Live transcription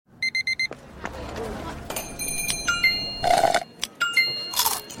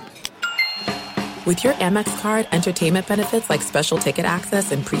With your Amex card, entertainment benefits like special ticket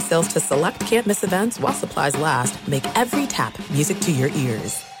access and pre-sales to select can't-miss events while supplies last make every tap music to your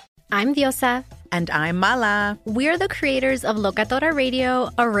ears. I'm Diosa. And I'm Mala. We're the creators of Locatora Radio,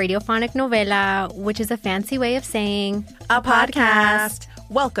 a radiophonic novela, which is a fancy way of saying a podcast.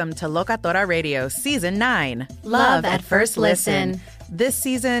 Welcome to Locatora Radio Season 9, Love at First Listen. This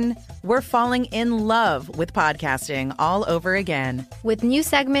season, we're falling in love with podcasting all over again. With new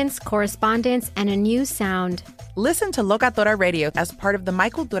segments, correspondence, and a new sound. Listen to Locatora Radio as part of the My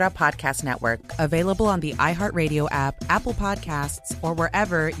Cultura Podcast Network, available on the iHeartRadio app, Apple Podcasts, or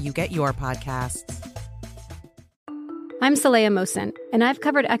wherever you get your podcasts. I'm Saleha Mohsen, and I've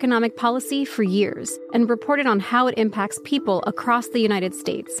covered economic policy for years and reported on how it impacts people across the United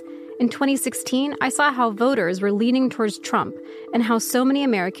States. In 2016, I saw how voters were leaning towards Trump and how so many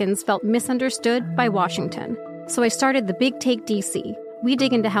Americans felt misunderstood by Washington. So I started The Big Take DC. We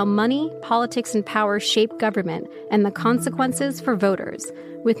dig into how money, politics, and power shape government and the consequences for voters.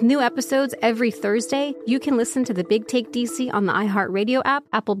 With new episodes every Thursday, you can listen to The Big Take DC on the iHeartRadio app,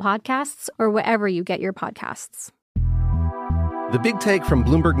 Apple Podcasts, or wherever you get your podcasts. The Big Take from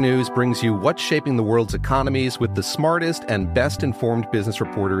Bloomberg News brings you what's shaping the world's economies with the smartest and best-informed business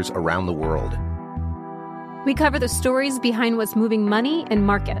reporters around the world. We cover the stories behind what's moving money and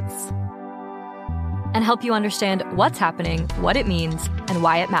markets. And help you understand what's happening, what it means, and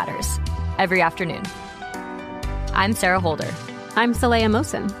why it matters. Every afternoon. I'm Sarah Holder. I'm Saleha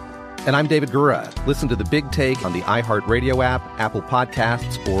Mohsen. And I'm David Gura. Listen to The Big Take on the iHeartRadio app, Apple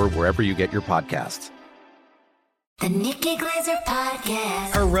Podcasts, or wherever you get your podcasts. The Nikki Glaser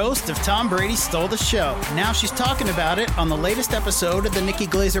Podcast. Her roast of Tom Brady stole the show. Now she's talking about it on the latest episode of the Nikki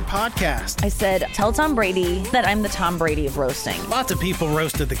Glaser Podcast. I said, tell Tom Brady that I'm the Tom Brady of roasting. Lots of people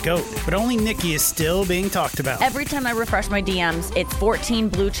roasted the GOAT, but only Nikki is still being talked about. Every time I refresh my DMs, it's 14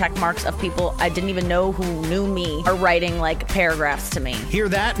 blue check marks of people I didn't even know who knew me are writing like paragraphs to me. Hear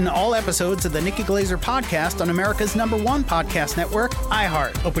that in all episodes of the Nikki Glaser Podcast on America's #1 podcast network,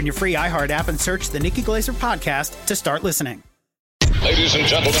 iHeart. Open your free iHeart app and search the Nikki Glaser Podcast to start listening. Ladies and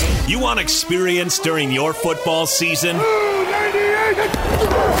gentlemen, you want experience during your football season?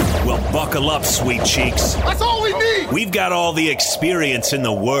 Well, buckle up, sweet cheeks. That's all we need. We've got all the experience in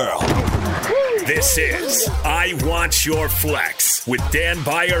the world. This is I Want Your Flex with Dan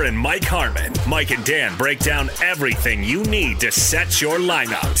Beyer and Mike Harmon. Mike and Dan break down everything you need to set your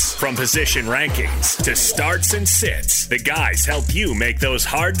lineups. From position rankings to starts and sits, the guys help you make those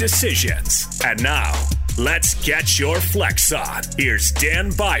hard decisions. And now, let's get your flex on. Here's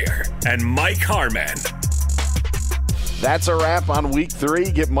Dan Beyer and Mike Harmon. That's a wrap on week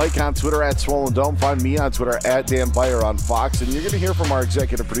 3. Get Mike on Twitter at Swollen Dome. Find me on Twitter at Dan Beyer on Fox. And you're going to hear from our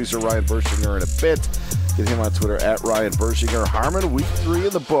executive producer, Ryan Bershinger, in a bit. Get him on Twitter at Ryan Bershinger. Harmon, week 3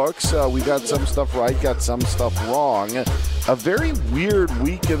 in the books. We got some stuff right, got some stuff wrong. A very weird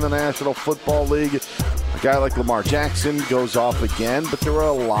week in the National Football League. A guy like Lamar Jackson goes off again, but there were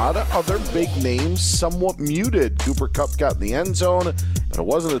a lot of other big names somewhat muted. Cooper Kupp got in the end zone, but it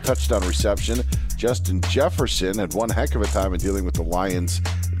wasn't a touchdown reception. Justin Jefferson had one heck of a time in dealing with the Lions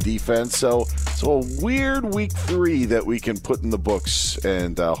defense. So a weird week 3 that we can put in the books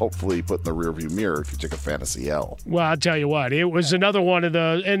and hopefully put in the rearview mirror if you took a fantasy L. Well, I'll tell you what, it was another one of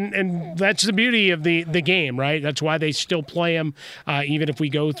the, and that's the beauty of the game, right? That's why they still play them, even if we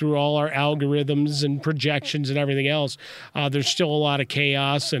go through all our algorithms and projections and everything else. There's still a lot of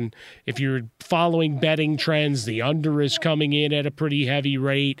chaos, and if you're following betting trends, the under is coming in at a pretty heavy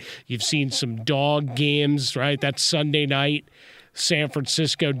rate. You've seen some dog games, right? That's Sunday night. San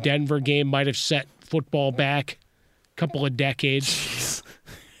Francisco-Denver game might have set football back a couple of decades.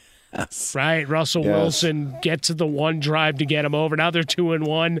 Yes. Right? Russell Wilson gets to the one drive to get him over. Now they're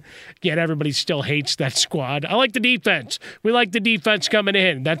 2-1. Yet everybody still hates that squad. I like the defense. We like the defense coming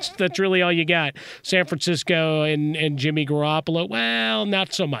in. That's really all you got. San Francisco and Jimmy Garoppolo, well,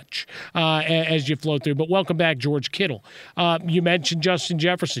 not so much as you flow through. But welcome back, George Kittle. You mentioned Justin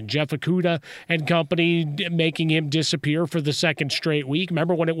Jefferson, Jeff Okudah and company making him disappear for the second straight week.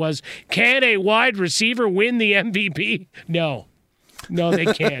 Remember when it was, can a wide receiver win the MVP? No, they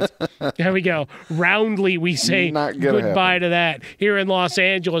can't. There we go. Roundly, we say goodbye to that. Here in Los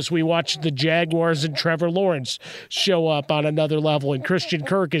Angeles, we watched the Jaguars and Trevor Lawrence show up on another level, and Christian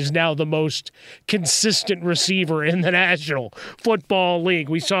Kirk is now the most consistent receiver in the National Football League.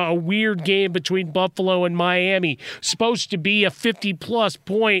 We saw a weird game between Buffalo and Miami, supposed to be a 50-plus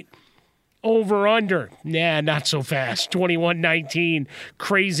point over-under. Nah, not so fast. 21-19.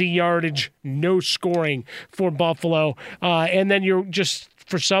 Crazy yardage. No scoring for Buffalo. And then you're just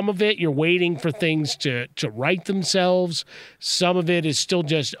for some of it, you're waiting for things to right themselves. Some of it is still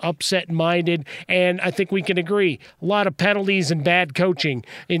just upset-minded. And I think we can agree, a lot of penalties and bad coaching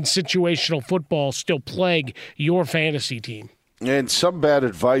in situational football still plague your fantasy team. And some bad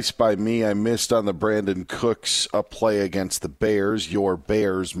advice by me I missed on the Brandon Cooks play against the Bears, your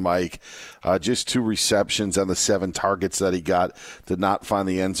Bears, Mike. Just 2 receptions on the 7 targets that he got, did not find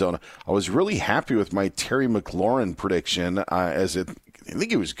the end zone. I was really happy with my Terry McLaurin prediction I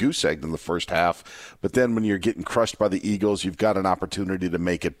think he was goose-egged in the first half, but then when you're getting crushed by the Eagles, you've got an opportunity to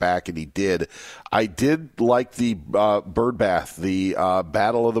make it back, and he did. I did like the bird bath, the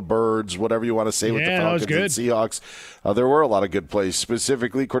Battle of the Birds, whatever you want to say with the Falcons and Seahawks. There were a lot of good plays.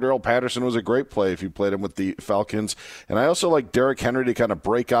 Specifically, Cordero Patterson was a great play if you played him with the Falcons. And I also like Derrick Henry to kind of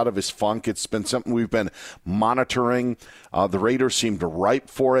break out of his funk. It's been something we've been monitoring. The Raiders seemed ripe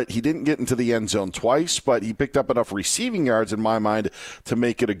for it. He didn't get into the end zone twice, but he picked up enough receiving yards in my mind to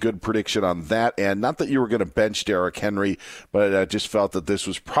make it a good prediction on that. And not that you were going to bench Derrick Henry, but I just felt that this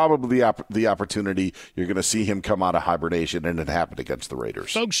was probably the opportunity. You're going to see him come out of hibernation, and it happened against the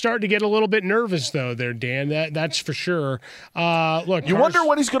Raiders. Folks starting to get a little bit nervous, though, there, Dan. That's for sure. Look, you wonder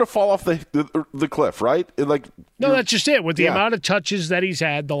when he's going to fall off the cliff, right? No, that's just it. With the amount of touches that he's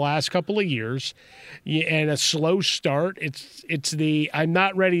had the last couple of years and a slow start, it's I'm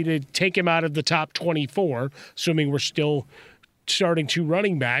not ready to take him out of the top 24, assuming we're still starting 2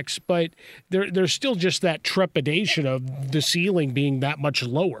 running backs, but there's still just that trepidation of the ceiling being that much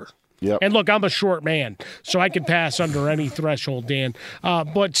lower. Yep. And look, I'm a short man, so I can pass under any threshold, Dan.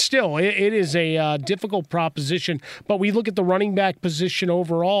 But still, it is a difficult proposition. But we look at the running back position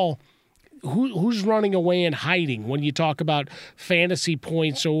overall. Who's running away and hiding when you talk about fantasy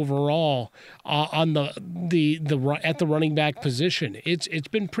points overall on the at the running back position? It's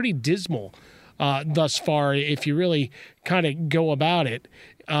been pretty dismal thus far if you really kind of go about it.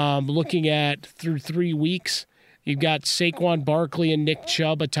 Looking at through 3 weeks. You've got Saquon Barkley and Nick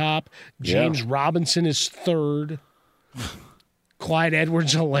Chubb atop. James Robinson is 3rd. Clyde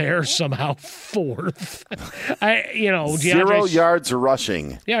Edwards-Helaire somehow 4th. 0 yards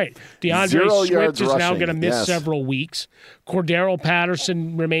rushing. Yeah, right. DeAndre Swift is now going to miss several weeks. Cordero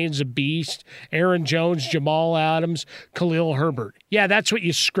Patterson remains a beast. Aaron Jones, Jamal Adams, Khalil Herbert. Yeah, that's what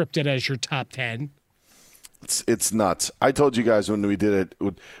you scripted as your top 10. It's nuts. I told you guys when we did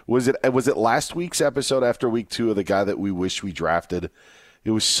it. Was it last week's episode after week 2 of the guy that we wish we drafted?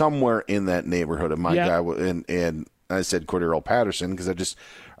 It was somewhere in that neighborhood. And my guy and I said Cordero Patterson because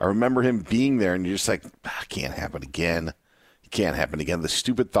I remember him being there, and you're just like, can't happen again. It can't happen again. The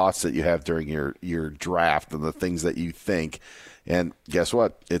stupid thoughts that you have during your draft and the things that you think, and guess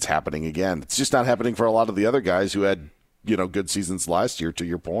what? It's happening again. It's just not happening for a lot of the other guys who had good seasons last year, to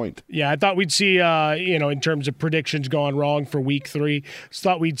your point. Yeah, I thought we'd see, in terms of predictions gone wrong for week 3,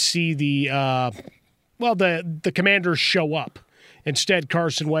 thought we'd see the Commanders show up. Instead,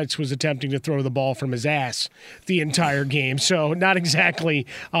 Carson Wentz was attempting to throw the ball from his ass the entire game. So not exactly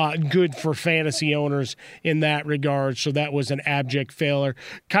good for fantasy owners in that regard. So that was an abject failure.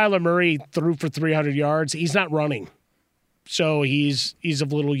 Kyler Murray threw for 300 yards. He's not running. So he's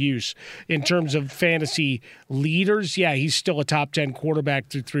of little use. In terms of fantasy leaders, yeah, he's still a top 10 quarterback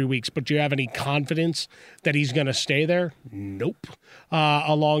through 3 weeks. But do you have any confidence that he's going to stay there? Nope.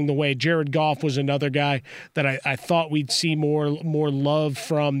 Along the way, Jared Goff was another guy that I thought we'd see more love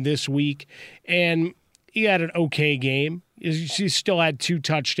from this week. And he had an okay game. He still had 2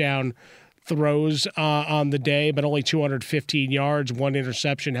 touchdown throws on the day, but only 215 yards. 1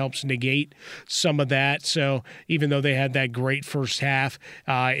 interception helps negate some of that. So even though they had that great first half,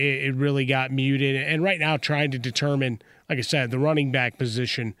 it really got muted. And right now trying to determine, like I said, the running back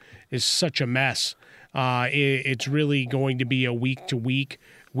position is such a mess. It's really going to be a week-to-week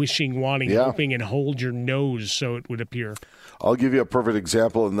wishing, wanting, hoping, and hold your nose, so it would appear. I'll give you a perfect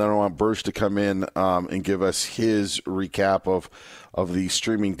example, and then I want Bursch to come in and give us his recap of the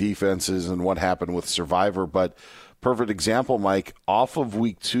streaming defenses and what happened with Survivor. But perfect example, Mike, off of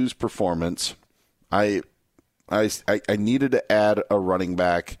week 2's performance, I needed to add a running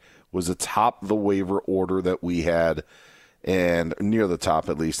back, was atop the waiver order that we had, and near the top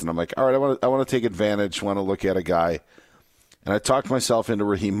at least. And I'm like, all right, I want to take advantage, want to look at a guy. And I talked myself into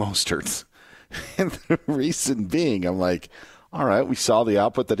Raheem Mostert. And the reason being, I'm like, all right, we saw the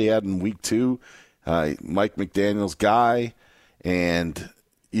output that he had in week 2, Mike McDaniel's guy, and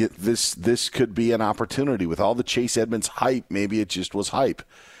this could be an opportunity with all the Chase Edmonds hype. Maybe it just was hype.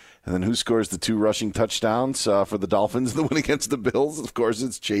 And then who scores the 2 rushing touchdowns for the Dolphins in the win against the Bills? Of course,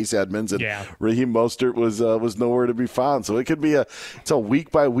 it's Chase Edmonds, and Raheem Mostert was nowhere to be found. So it could be it's a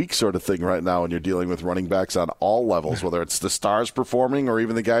week-by-week sort of thing right now when you're dealing with running backs on all levels, whether it's the stars performing or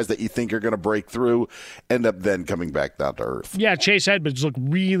even the guys that you think are going to break through end up then coming back down to earth. Yeah, Chase Edmonds looked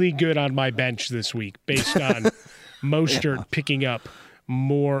really good on my bench this week based on Mostert picking up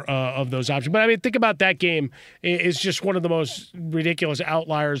more of those options. But, I mean, think about that game. It's just one of the most ridiculous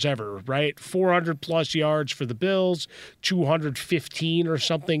outliers ever, right? 400-plus yards for the Bills, 215 or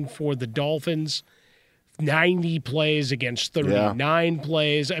something for the Dolphins, 90 plays against 39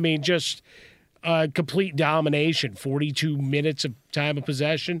 plays. I mean, just complete domination, 42 minutes of time of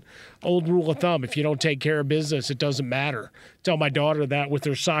possession. Old rule of thumb, if you don't take care of business, it doesn't matter. Tell my daughter that with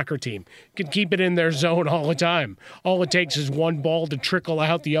her soccer team. You can keep it in their zone all the time. All it takes is one ball to trickle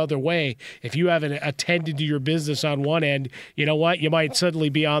out the other way. If you haven't attended to your business on one end, you know what? You might suddenly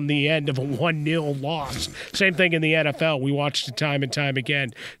be on the end of a 1-0 loss. Same thing in the NFL. We watched it time and time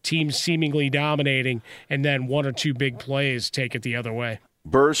again. Teams seemingly dominating, and then 1 or 2 big plays take it the other way.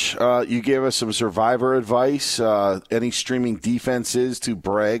 Bursch, you gave us some Survivor advice. Any streaming defenses to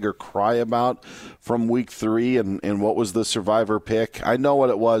brag or cry about from Week 3, and what was the Survivor pick? I know what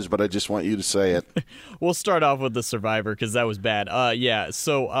it was, but I just want you to say it. We'll start off with the Survivor because that was bad.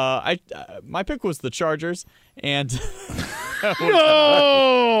 So my pick was the Chargers, and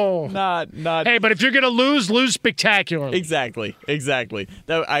no, not. Hey, but if you're gonna lose spectacularly. Exactly.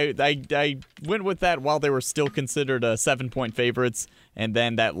 That I went with that while they were still considered 7-point favorites. And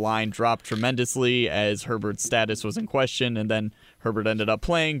then that line dropped tremendously as Herbert's status was in question, and then Herbert ended up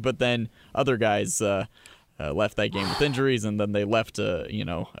playing, but then other guys left that game with injuries, and then they left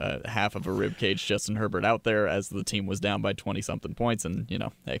half of a rib cage Justin Herbert out there as the team was down by 20-something points, and,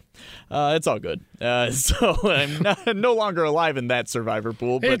 hey, it's all good. So I'm no longer alive in that Survivor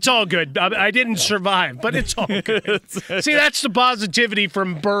pool. But it's all good. I didn't survive, but it's all good. See, that's the positivity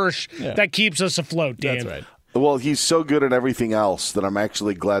from Bursch that keeps us afloat, Dan. That's right. Well, he's so good at everything else that I'm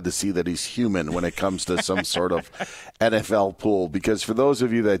actually glad to see that he's human when it comes to some sort of NFL pool. Because for those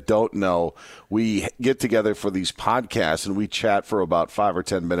of you that don't know, we get together for these podcasts and we chat for about 5 or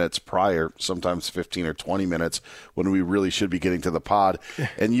 10 minutes prior, sometimes 15 or 20 minutes when we really should be getting to the pod.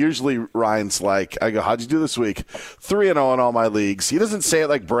 And usually Ryan's like, I go, how'd you do this week? 3-0 in all my leagues. He doesn't say it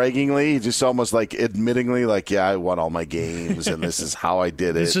like braggingly, just almost like admittingly, like, yeah, I won all my games and this is how I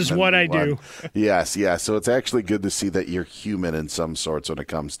did it. This is what I do. Yes. So it's actually good to see that you're human in some sorts when it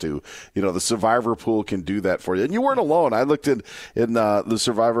comes to, the Survivor pool can do that for you. And you weren't alone. I looked in the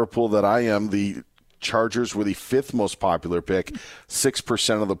Survivor pool that I am. The Chargers were the 5th most popular pick.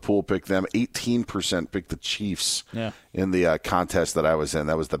 6% of the pool picked them. 18% picked the Chiefs in the contest that I was in.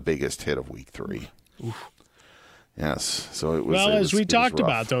 That was the biggest hit of Week 3. Oof. Yes. So it was. Well, as we talked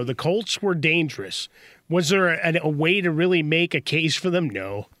about, though, the Colts were dangerous. Was there a way to really make a case for them?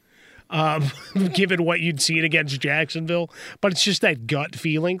 No. Given what you'd seen against Jacksonville. But it's just that gut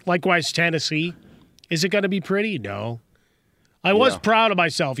feeling. Likewise, Tennessee. Is it going to be pretty? No. I was proud of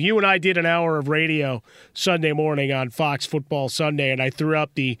myself. You and I did an hour of radio Sunday morning on Fox Football Sunday, and I threw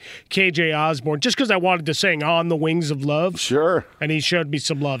up the KJ Osborne just because I wanted to sing On the Wings of Love. Sure. And he showed me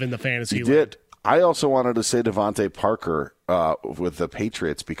some love in the fantasy league. He did. I also wanted to say Devontae Parker with the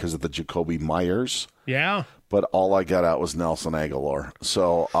Patriots because of the Jacoby Myers. Yeah. But all I got out was Nelson Aguilar.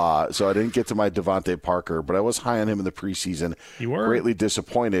 So I didn't get to my Devontae Parker, but I was high on him in the preseason. You were? Greatly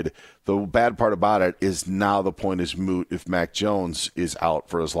disappointed. The bad part about it is now the point is moot if Mac Jones is out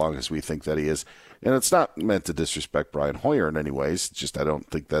for as long as we think that he is. And it's not meant to disrespect Brian Hoyer in any ways. Just I don't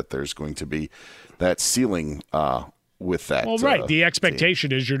think that there's going to be that ceiling with that. Well, right. The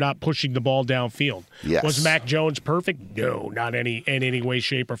expectation is you're not pushing the ball downfield. Yes. Was Mac Jones perfect? No, not in any way,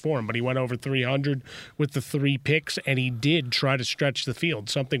 shape, or form. But he went over 300 with the 3 picks, and he did try to stretch the field,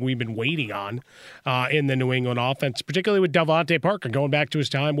 something we've been waiting on in the New England offense, particularly with Devontae Parker, going back to his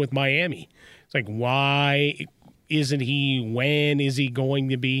time with Miami. It's like, why isn't he? When is he going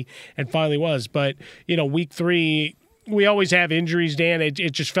to be? And finally was. But, Week 3 – we always have injuries, Dan. It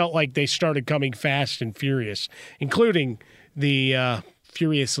just felt like they started coming fast and furious, including the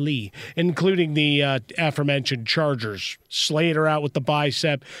aforementioned Chargers. Slater out with the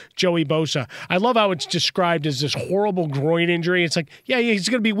bicep. Joey Bosa. I love how it's described as this horrible groin injury. It's like, yeah, he's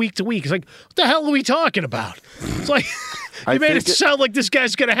going to be week to week. It's like, what the hell are we talking about? It's like you made it sound like this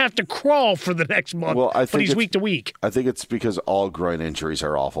guy's going to have to crawl for the next month, but he's week to week. I think it's because all groin injuries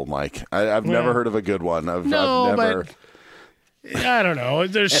are awful, Mike. I've never heard of a good one. I've never. But I don't know.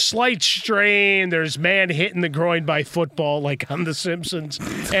 There's slight strain. There's man hitting the groin by football like on The Simpsons.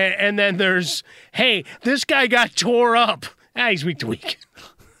 And then there's, hey, this guy got tore up. He's week to week.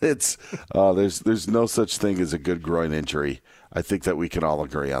 It's there's no such thing as a good groin injury. I think that we can all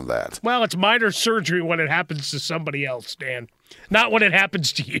agree on that. Well, it's minor surgery when it happens to somebody else, Dan. Not when it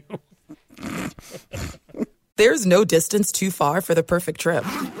happens to you. There's no distance too far for the perfect trip.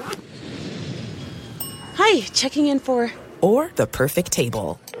 Hi, checking in for... Or the perfect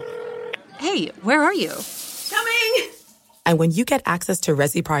table. Hey, where are you? Coming! And when you get access to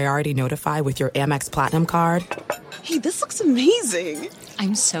Resi Priority Notify with your Amex Platinum card... Hey, this looks amazing.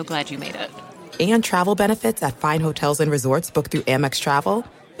 I'm so glad you made it. And travel benefits at fine hotels and resorts booked through Amex Travel,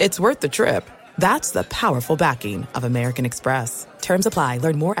 it's worth the trip. That's the powerful backing of American Express. Terms apply.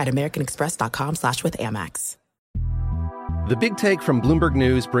 Learn more at americanexpress.com/withAmex. The Big Take from Bloomberg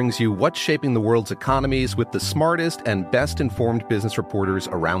News brings you what's shaping the world's economies with the smartest and best-informed business reporters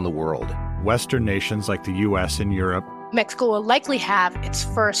around the world. Western nations like the U.S. and Europe. Mexico will likely have its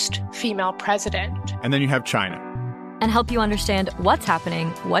first female president. And then you have China. And help you understand what's happening,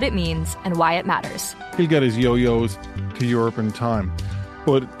 what it means, and why it matters. He'll get his yo-yos to Europe in time.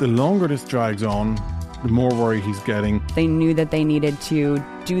 But the longer this drags on, the more worry he's getting. They knew that they needed to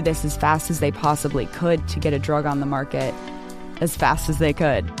do this as fast as they possibly could to get a drug on the market as fast as they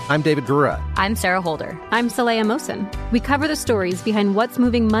could. I'm David Gura. I'm Sarah Holder. I'm Saleha Mohsen. We cover the stories behind what's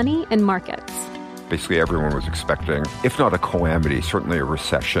moving money and markets. Basically, everyone was expecting, if not a calamity, certainly a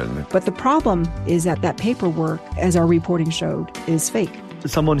recession. But the problem is that paperwork, as our reporting showed, is fake.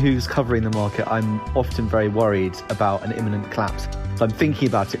 As someone who's covering the market, I'm often very worried about an imminent collapse. So I'm thinking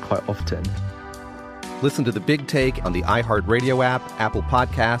about it quite often. Listen to The Big Take on the iHeartRadio app, Apple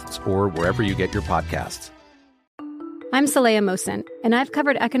Podcasts, or wherever you get your podcasts. I'm Saleha Mohsen, and I've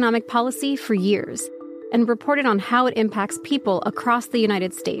covered economic policy for years and reported on how it impacts people across the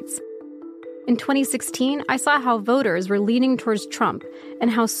United States. In 2016, I saw how voters were leaning towards Trump and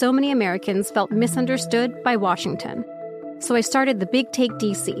how so many Americans felt misunderstood by Washington. So I started The Big Take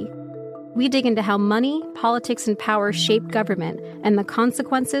DC. We dig into how money, politics, and power shape government and the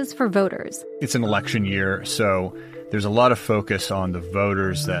consequences for voters. It's an election year, so there's a lot of focus on the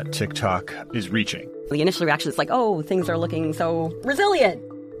voters that TikTok is reaching. The initial reaction is like, oh, things are looking so resilient.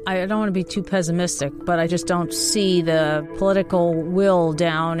 I don't want to be too pessimistic, but I just don't see the political will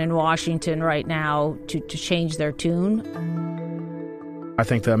down in Washington right now to change their tune. I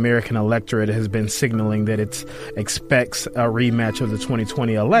think the American electorate has been signaling that it expects a rematch of the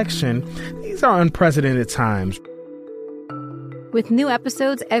 2020 election. These are unprecedented times. With new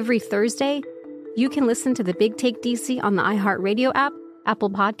episodes every Thursday, you can listen to The Big Take DC on the iHeartRadio app,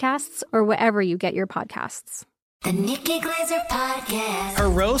 Apple Podcasts, or wherever you get your podcasts. The Nikki Glaser Podcast. Her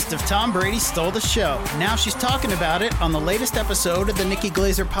roast of Tom Brady stole the show. Now she's talking about it on the latest episode of the Nikki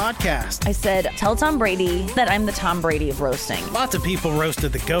Glaser Podcast. I said, tell Tom Brady that I'm the Tom Brady of roasting. Lots of people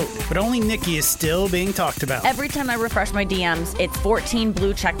roasted the GOAT, but only Nikki is still being talked about. Every time I refresh my DMs, it's 14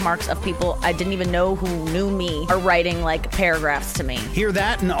 blue check marks of people I didn't even know who knew me are writing like paragraphs to me. Hear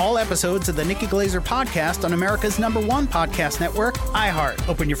that in all episodes of the Nikki Glaser Podcast on America's #1 podcast network, iHeart.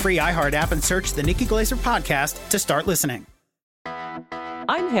 Open your free iHeart app and search the Nikki Glaser Podcast to start listening.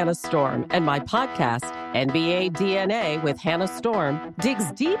 I'm Hannah Storm, and my podcast, NBA DNA with Hannah Storm,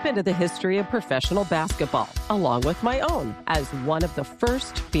 digs deep into the history of professional basketball, along with my own, as one of the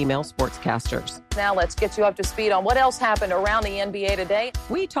first female sportscasters. Now let's get you up to speed on what else happened around the NBA today.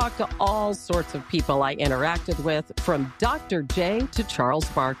 We talk to all sorts of people I interacted with, from Dr. J to Charles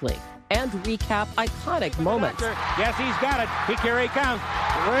Barkley, and recap iconic moments. Yes, he's got it. Here he comes.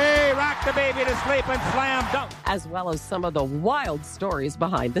 Way rock the baby to sleep and slam dunk. As well as some of the wild stories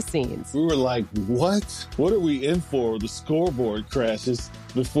behind the scenes. We were like, what? What are we in for? The scoreboard crashes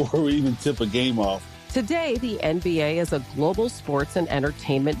before we even tip a game off. Today, the NBA is a global sports and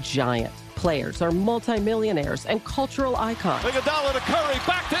entertainment giant. Players are multimillionaires and cultural icons. Iguodala to Curry,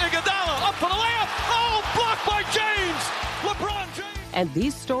 back to Iguodala, up for the layup. Oh, blocked by James. LeBron James. And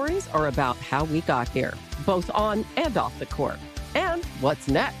these stories are about how we got here, both on and off the court. And what's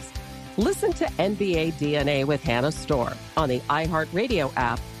next? Listen to NBA DNA with Hannah Storm on the iHeartRadio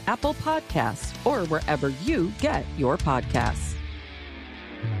app, Apple Podcasts, or wherever you get your podcasts.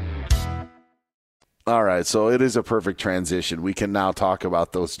 All right, so it is a perfect transition. We can now talk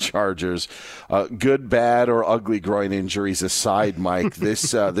about those Chargers. Good, bad, or ugly groin injuries aside, Mike,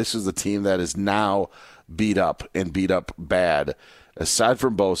 this is the team that is now beat up and beat up bad. Aside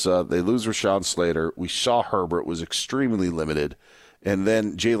from Bosa, they lose Rashawn Slater. We saw Herbert was extremely limited. And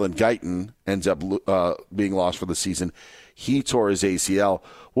then Jalen Guyton ends up being lost for the season. He tore his ACL.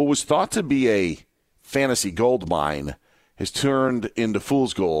 What was thought to be a fantasy gold mine has turned into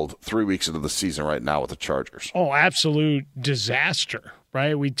fool's gold 3 weeks into the season right now with the Chargers. Oh, absolute disaster,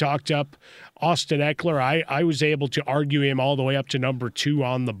 right? We talked up Austin Eckler, I was able to argue him all the way up to number 2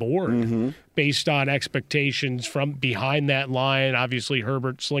 on the board based on expectations from behind that line. Obviously,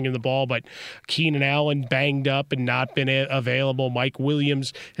 Herbert slinging the ball, but Keenan Allen banged up and not been available. Mike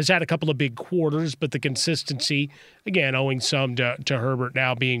Williams has had a couple of big quarters, but the consistency, again, owing some to Herbert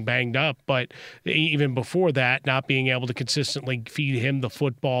now being banged up, but even before that, not being able to consistently feed him the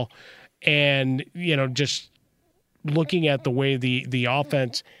football. And, just looking at the way the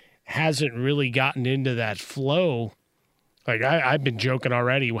offense hasn't really gotten into that flow. Like I've been joking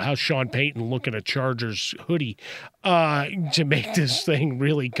already how Sean Payton looking at Chargers hoodie to make this thing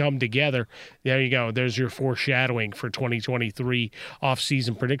really come together. There you go. There's your foreshadowing for 2023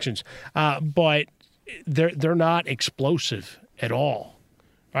 offseason predictions. But they're not explosive at all.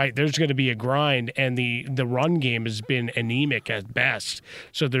 Right, there's going to be a grind, and the run game has been anemic at best.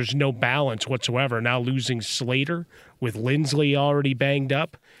 So there's no balance whatsoever. Now losing Slater with Lindsley already banged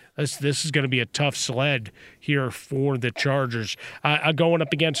up. This is going to be a tough sled here for the Chargers. Going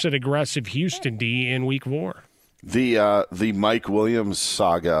up against an aggressive Houston D in Week 4. The Mike Williams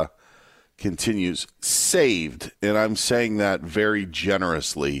saga continues. Saved, and I'm saying that very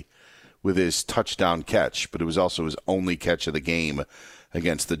generously, with his touchdown catch, but it was also his only catch of the game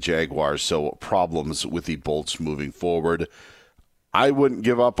against the Jaguars, so problems with the Bolts moving forward. I wouldn't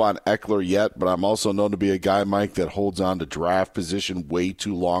give up on Eckler yet, but I'm also known to be a guy, Mike, that holds on to draft position way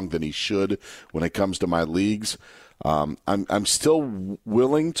too long than he should when it comes to my leagues. I'm still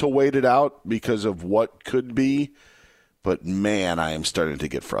willing to wait it out because of what could be, but man, I am starting to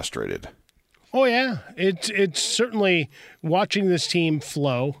get frustrated. Oh yeah, it's certainly watching this team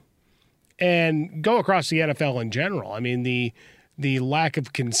flow and go across the NFL in general. I mean, the lack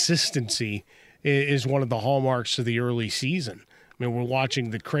of consistency is one of the hallmarks of the early season. I mean, we're watching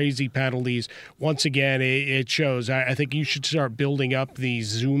the crazy penalties. Once again, it shows. I think you should start building up the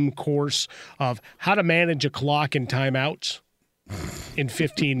Zoom course of how to manage a clock and timeouts in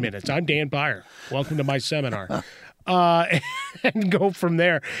 15 minutes. I'm Dan Byer. Welcome to my seminar. And go from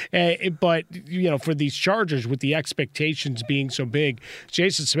there. But, for these Chargers, with the expectations being so big,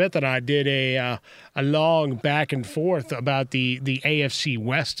 Jason Smith and I did a long back and forth about the AFC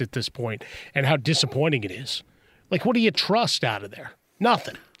West at this point and how disappointing it is. Like, what do you trust out of there?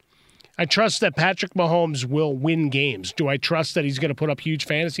 Nothing. I trust that Patrick Mahomes will win games. Do I trust that he's going to put up huge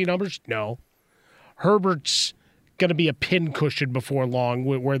fantasy numbers? No. Herbert's going to be a pincushion before long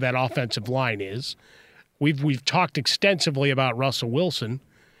where that offensive line is. We've talked extensively about Russell Wilson,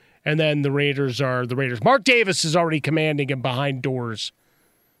 and then the Raiders are the Raiders. Mark Davis is already commanding a behind doors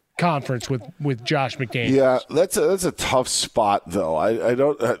conference with Josh McDaniels. Yeah, that's a tough spot though.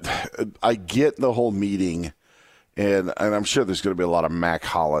 I get the whole meeting, and I'm sure there's going to be a lot of Mac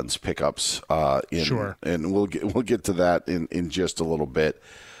Hollins pickups. Sure, and we'll get to that in just a little bit.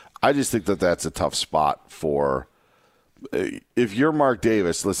 I just think that's a tough spot for. If you're Mark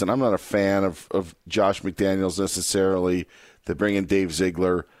Davis, listen, I'm not a fan of Josh McDaniels necessarily. They bring in Dave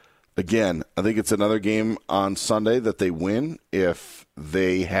Ziegler. Again, I think it's another game on Sunday that they win if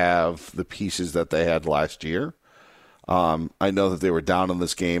they have the pieces that they had last year. I know that they were down in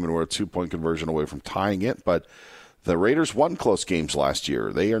this game and were a 2-point conversion away from tying it, but the Raiders won close games last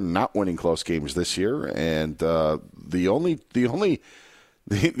year. They are not winning close games this year, and the only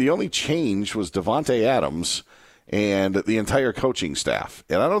change was Devontae Adams and the entire coaching staff.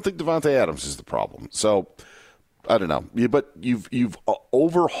 And I don't think Devontae Adams is the problem. So, I don't know. But you've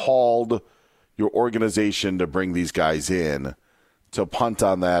overhauled your organization to bring these guys in. To punt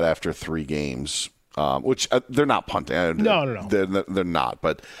on that after 3 games, which they're not punting. No. They're not.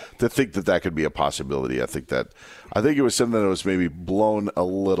 But to think that could be a possibility, I think it was something that was maybe blown a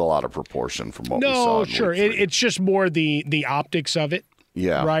little out of proportion from what we saw. No, sure. It's just more the optics of it.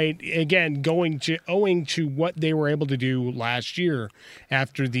 Yeah. Right. Again, owing to what they were able to do last year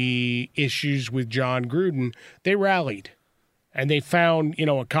after the issues with John Gruden, they rallied and they found,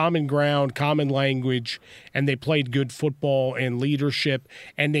 a common ground, common language, and they played good football and leadership,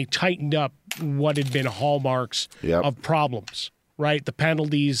 and they tightened up what had been hallmarks of problems. Right. The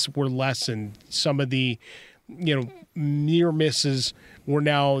penalties were lessened. Some of the, near misses were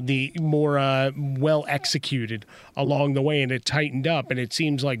now the more well executed along the way, and it tightened up, and it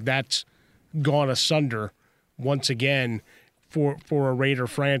seems like that's gone asunder once again for a Raider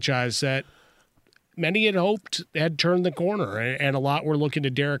franchise that many had hoped had turned the corner, and a lot were looking to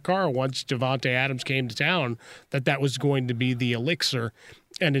Derek Carr once Devontae Adams came to town that was going to be the elixir,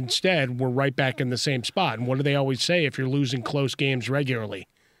 and instead we're right back in the same spot. And what do they always say if you're losing close games regularly?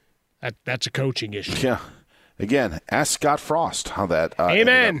 That's a coaching issue. Yeah. Again, ask Scott Frost how that Amen.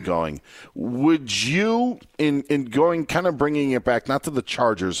 ended up going. Would you, in going, kind of bringing it back, not to the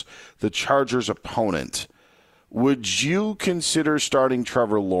Chargers opponent, would you consider starting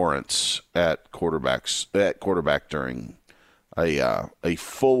Trevor Lawrence at quarterback during a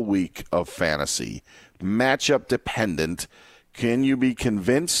full week of fantasy, matchup dependent? Can you be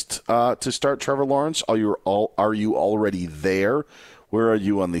convinced to start Trevor Lawrence? Are you already there? Where are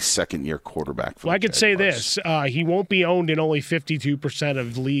you on the second-year quarterback? Well, I could say this. He won't be owned in only 52%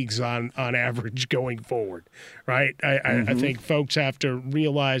 of leagues on average going forward, right? I think folks have to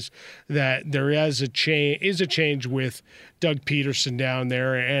realize that there is a change with Doug Peterson down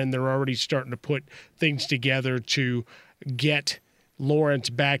there, and they're already starting to put things together to get Lawrence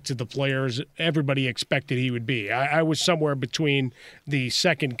back to the players everybody expected he would be. I was somewhere between the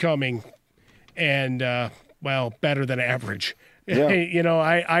second coming and, better than average. Yeah.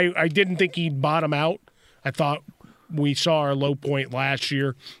 I didn't think he'd bottom out. I thought we saw our low point last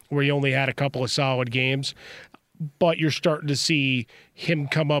year where he only had a couple of solid games. But you're starting to see him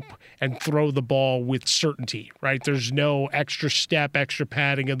come up and throw the ball with certainty, right? There's no extra step, extra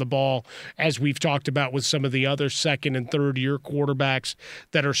padding of the ball, as we've talked about with some of the other second and third year quarterbacks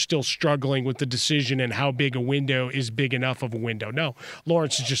that are still struggling with the decision and how big a window is big enough of a window. No,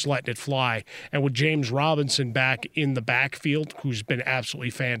 Lawrence is just letting it fly. And with James Robinson back in the backfield, who's been absolutely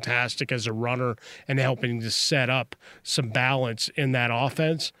fantastic as a runner and helping to set up some balance in that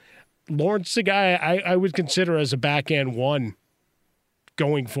offense, Lawrence is a guy I would consider as a back-end one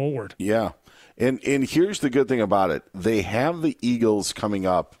going forward. Yeah. And here's the good thing about it. They have the Eagles coming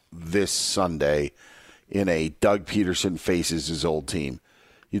up this Sunday in a Doug Peterson faces his old team.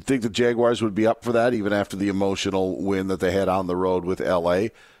 You'd think the Jaguars would be up for that even after the emotional win that they had on the road with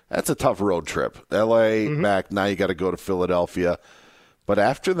L.A. That's a tough road trip. L.A. back, now you got to go to Philadelphia. But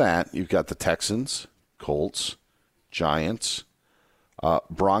after that, you've got the Texans, Colts, Giants,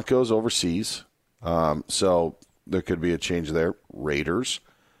 Broncos overseas, so there could be a change there. Raiders.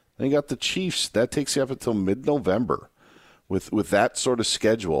 Then you got the Chiefs. That takes you up until mid-November with that sort of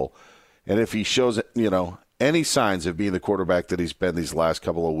schedule. And if he shows, any signs of being the quarterback that he's been these last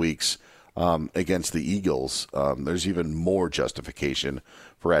couple of weeks against the Eagles, there's even more justification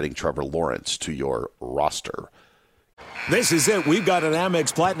for adding Trevor Lawrence to your roster. This is it. We've got an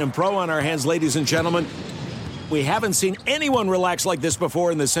Amex Platinum Pro on our hands, ladies and gentlemen. We haven't seen anyone relax like this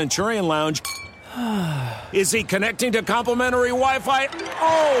before in the Centurion Lounge. Is he connecting to complimentary Wi-Fi?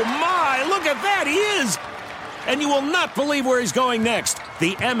 Oh, my! Look at that! He is! And you will not believe where he's going next.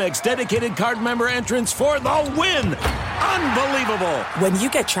 The Amex dedicated card member entrance for the win! Unbelievable! When you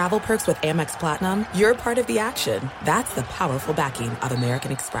get travel perks with Amex Platinum, you're part of the action. That's the powerful backing of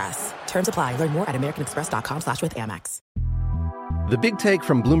American Express. Terms apply. Learn more at americanexpress.com/withAmex. The Big Take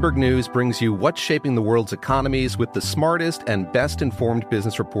from Bloomberg News brings you what's shaping the world's economies with the smartest and best-informed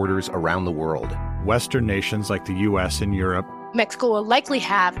business reporters around the world. Western nations like the U.S. and Europe. Mexico will likely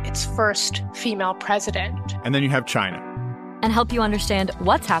have its first female president. And then you have China. And help you understand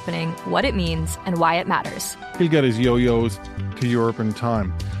what's happening, what it means, and why it matters. He'll get his yo-yos to Europe in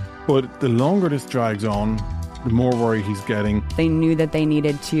time. But the longer this drags on, the more worry he's getting. They knew that they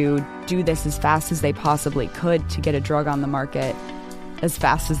needed to do this as fast as they possibly could to get a drug on the market as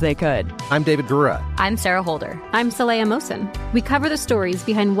fast as they could. I'm David Gura. I'm Sarah Holder. I'm Saleha Mohsen. We cover the stories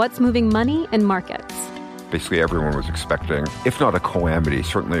behind what's moving money and markets. Basically, everyone was expecting, if not a calamity,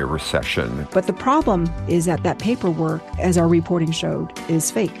 certainly a recession. But the problem is that paperwork, as our reporting showed, is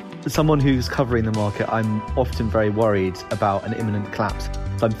fake. As someone who's covering the market, I'm often very worried about an imminent collapse.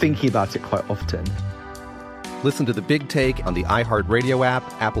 So I'm thinking about it quite often. Listen to The Big Take on the iHeartRadio app,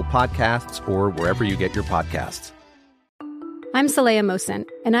 Apple Podcasts, or wherever you get your podcasts. I'm Saleha Mohsen,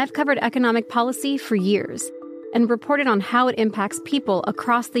 and I've covered economic policy for years and reported on how it impacts people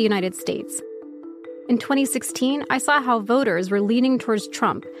across the United States. In 2016, I saw how voters were leaning towards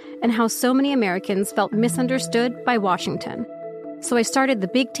Trump and how so many Americans felt misunderstood by Washington. So I started The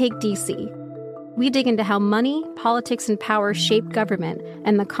Big Take DC. We dig into how money, politics, and power shape government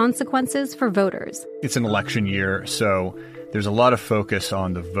and the consequences for voters. It's an election year, so there's a lot of focus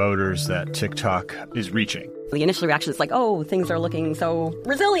on the voters that TikTok is reaching. The initial reaction is like, oh, things are looking so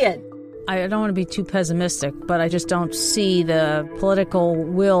resilient. I don't want to be too pessimistic, but I just don't see the political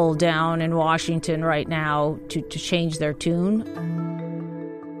will down in Washington right now to change their tune.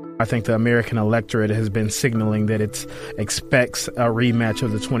 I think the American electorate has been signaling that it expects a rematch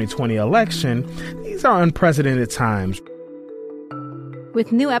of the 2020 election. These are unprecedented times.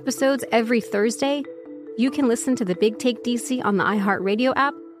 With new episodes every Thursday, you can listen to The Big Take DC on the iHeartRadio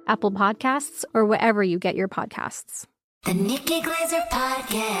app, Apple Podcasts, or wherever you get your podcasts. The Nikki Glaser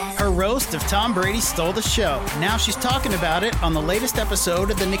Podcast. Her roast of Tom Brady stole the show. Now she's talking about it on the latest episode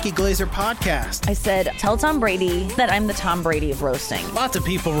of the Nikki Glaser Podcast. I said, tell Tom Brady that I'm the Tom Brady of roasting. Lots of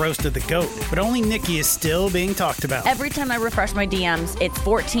people roasted the GOAT, but only Nikki is still being talked about. Every time I refresh my DMs, it's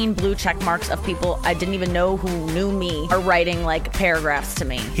 14 blue check marks of people I didn't even know who knew me are writing like paragraphs to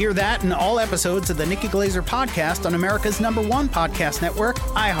me. Hear that in all episodes of the Nikki Glaser Podcast on America's #1 podcast network,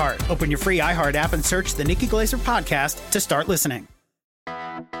 iHeart. Open your free iHeart app and search the Nikki Glaser Podcast to start listening.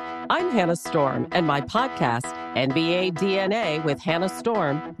 I'm Hannah Storm, and my podcast, NBA DNA with Hannah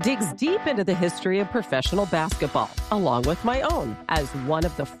Storm, digs deep into the history of professional basketball, along with my own, as one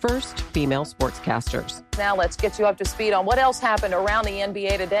of the first female sportscasters. Now let's get you up to speed on what else happened around the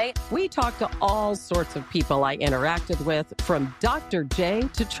NBA today. We talk to all sorts of people I interacted with, from Dr. J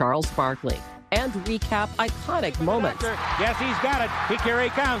to Charles Barkley, and recap iconic moments. Yes, he's got it. Here he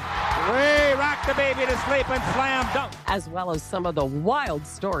comes. Way rock the baby to sleep and slam dunk. As well as some of the wild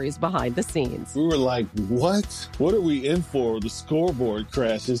stories behind the scenes. We were like, what? What are we in for? The scoreboard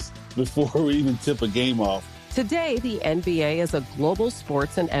crashes before we even tip a game off. Today, the NBA is a global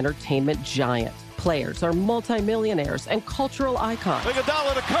sports and entertainment giant. Players are multimillionaires and cultural icons.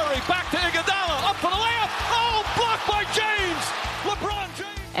 Iguodala to Curry, back to Iguodala, up for the layup. Oh, blocked by James. LeBron James.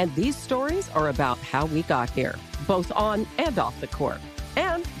 And these stories are about how we got here, both on and off the court.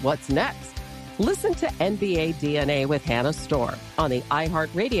 And what's next? Listen to NBA DNA with Hannah Storm on the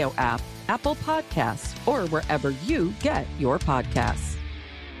iHeartRadio app, Apple Podcasts, or wherever you get your podcasts.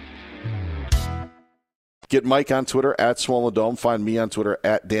 Get Mike on Twitter at Swollen Dome. Find me on Twitter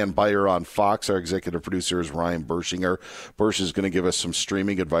at Dan Beyer on Fox. Our executive producer is Ryan Bershinger. Bersh is going to give us some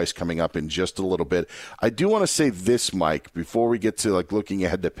streaming advice coming up in just a little bit. I do want to say this, Mike, before we get to looking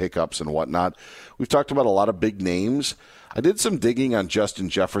ahead to pickups and whatnot. We've talked about a lot of big names. I did some digging on Justin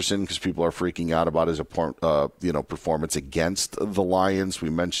Jefferson because people are freaking out about his performance against the Lions. We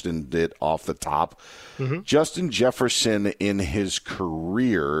mentioned it off the top. Mm-hmm. Justin Jefferson in his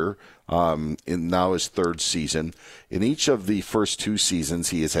career, in now his third season, in each of the first two seasons,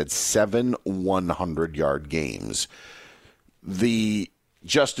 he has had 7 100-yard games. The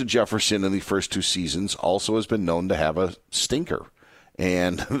Justin Jefferson in the first two seasons also has been known to have a stinker.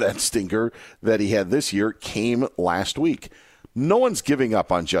 And that stinker that he had this year came last week. No one's giving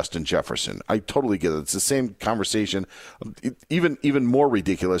up on Justin Jefferson. I totally get it. It's the same conversation, even more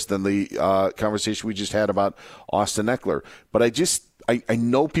ridiculous than the conversation we just had about Austin Eckler. But I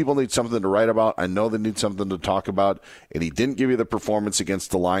know people need something to write about. I know they need something to talk about. And he didn't give you the performance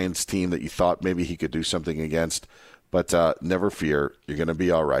against the Lions team that you thought maybe he could do something against. But never fear, you're going to be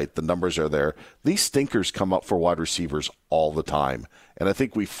all right. The numbers are there. These stinkers come up for wide receivers all the time. And I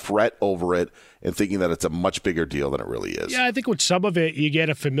think we fret over it and thinking that it's a much bigger deal than it really is. Yeah, I think with some of it, you get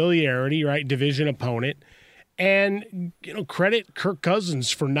a familiarity, right? Division opponent. And, credit Kirk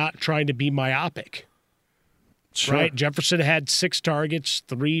Cousins for not trying to be myopic. Sure. Right? Jefferson had 6 targets,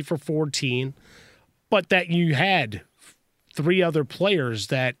 3 for 14. But that you had 3 other players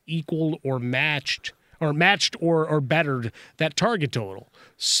that equaled or matched or bettered that target total.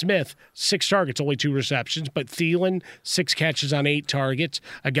 Smith, 6 targets, only 2 receptions, but Thielen, 6 catches on 8 targets,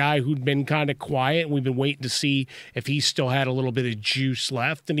 a guy who'd been kind of quiet, and we've been waiting to see if he still had a little bit of juice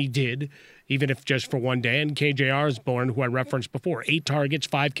left, and he did, even if just for one day. And KJ Osborne, who I referenced before, 8 targets,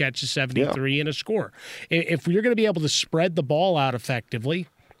 5 catches, 73, and a score. If you're going to be able to spread the ball out effectively,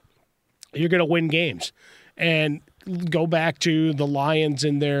 you're going to win games. And go back to the Lions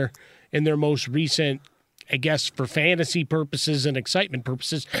in their most recent, I guess, for fantasy purposes and excitement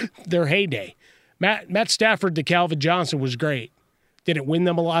purposes, their heyday. Matt Stafford to Calvin Johnson was great. Did it win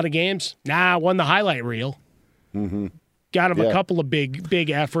them a lot of games? Nah, won the highlight reel. Mm-hmm. Got him a couple of big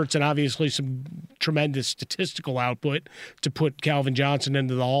efforts and obviously some tremendous statistical output to put Calvin Johnson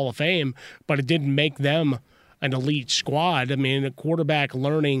into the Hall of Fame, but it didn't make them an elite squad. I mean, a quarterback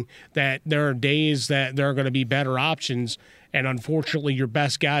learning that there are days that there are going to be better options, and unfortunately your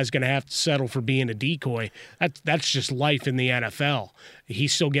best guy is going to have to settle for being a decoy. That's just life in the NFL. He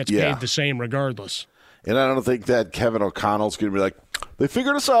still gets paid the same regardless. And I don't think that Kevin O'Connell's going to be like, they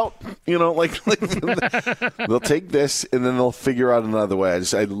figured us out. They'll take this and then they'll figure out another way.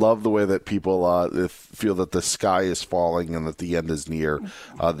 I love the way that people feel that the sky is falling and that the end is near.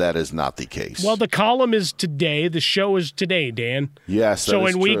 That is not the case. Well, the column is today. The show is today, Dan. Yes, so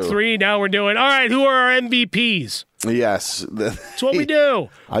in week 3, now we're doing, all right, who are our MVPs? Yes. That's what we do.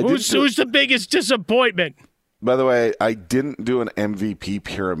 Who's the biggest disappointment? By the way, I didn't do an MVP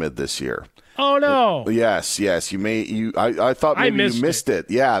pyramid this year. Oh no! Yes. I thought maybe you missed it.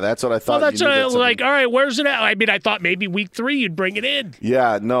 Yeah, that's what I thought. Well, that's like, all right, where's it at? I mean, I thought maybe week 3 you'd bring it in.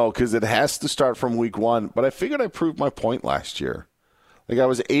 Yeah, no, because it has to start from week 1. But I figured I proved my point last year. Like I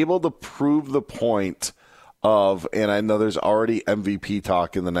was able to prove the point of, and I know there's already MVP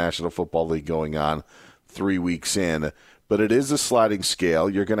talk in the National Football League going on 3 weeks in. But it is a sliding scale.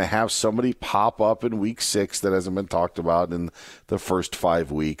 You're going to have somebody pop up in week 6 that hasn't been talked about in the first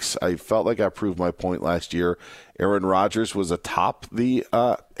 5 weeks. I felt like I proved my point last year. Aaron Rodgers was atop the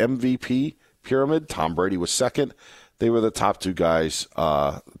MVP pyramid. Tom Brady was second. They were the top 2 guys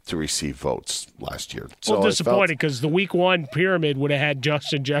to receive votes last year. So well, disappointed because the week 1 pyramid would have had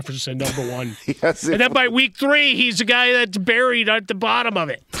Justin Jefferson number 1. Yes, and then by week 3, he's the guy that's buried at the bottom of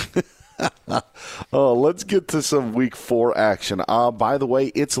it. Oh, let's get to some week 4 action. By the way,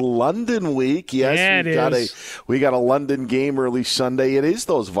 it's London week. Yes, yeah, we got a London game early Sunday. It is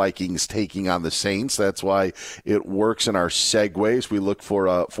those Vikings taking on the Saints. That's why it works in our segues. We look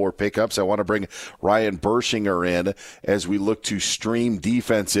for pickups. I want to bring Ryan Bershinger in as we look to stream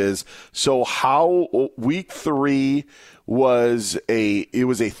defenses. So how week 3 was a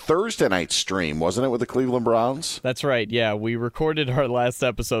Thursday night stream, wasn't it, with the Cleveland Browns? That's right. Yeah, we recorded our last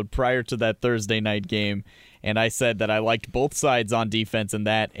episode prior to that Thursday night game, and I said that I liked both sides on defense in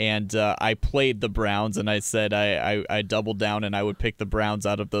that, and I played the Browns, and I said I doubled down and I would pick the Browns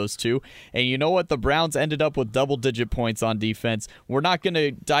out of those two. And you know what? The Browns ended up with double-digit points on defense. We're not going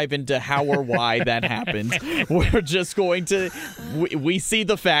to dive into how or why that happened. We're just going to we see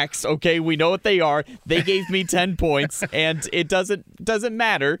the facts, okay? We know what they are. They gave me 10 points, and it doesn't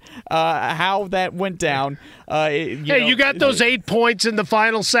matter how that went down. You got those 8 points in the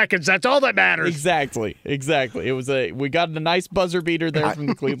final seconds. That's all that matters. Exactly. It was we got a nice buzzer beater there from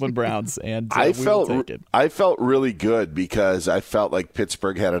the Cleveland Browns, and I felt really good because I felt like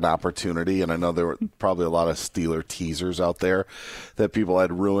Pittsburgh had an opportunity, and I know there were probably a lot of Steeler teasers out there that people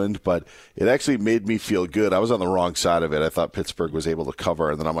had ruined, but it actually made me feel good. I was on the wrong side of it. I thought Pittsburgh was able to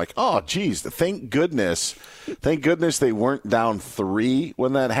cover, and then I'm like, oh, geez, thank goodness they weren't down 3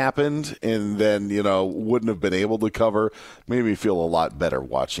 when that happened, and then wouldn't have been able to cover. Made me feel a lot better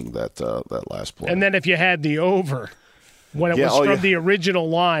watching that last play. And then if you had the over when it was from the original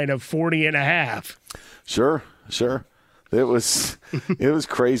line of 40.5. Sure. It was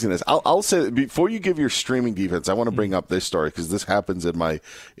craziness. I'll say, before you give your streaming defense, I want to bring up this story because this happens in my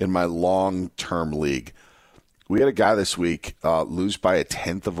long-term league. We had a guy this week lose by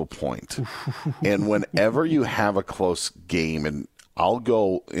 1/10 of a point. And whenever you have a close game, and I'll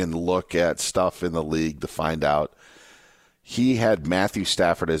go and look at stuff in the league to find out, he had Matthew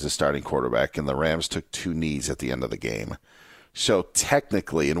Stafford as a starting quarterback, and the Rams took 2 knees at the end of the game. So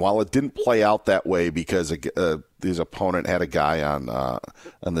technically, and while it didn't play out that way because his opponent had a guy on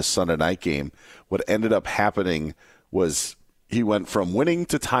the Sunday night game, what ended up happening was he went from winning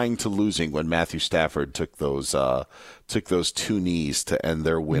to tying to losing when Matthew Stafford took those 2 knees to end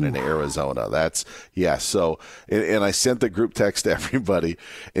their win in Arizona. So, and I sent the group text to everybody,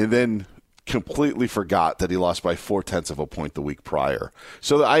 and then completely forgot that he lost by 0.4 of a point the week prior.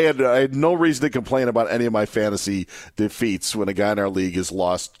 So I had no reason to complain about any of my fantasy defeats when a guy in our league has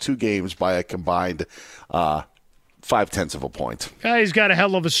lost 2 games by a combined 0.5 of a point. He's got a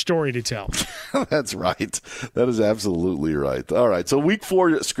hell of a story to tell. That's right. That is absolutely right. All right. So week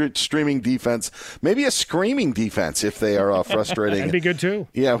 4 streaming defense, maybe a screaming defense if they are frustrating. That'd be good too.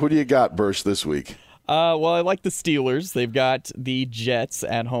 Yeah. Who do you got, Bursch, this week? Well, I like the Steelers. They've got the Jets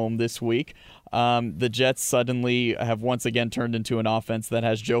at home this week. The Jets suddenly have once again turned into an offense that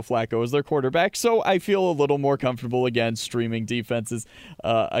has Joe Flacco as their quarterback, so I feel a little more comfortable again streaming defenses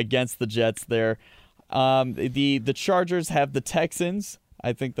against the Jets there. The Chargers have the Texans.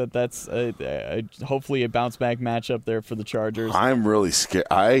 I think that's hopefully a bounce-back matchup there for the Chargers. I'm really scared.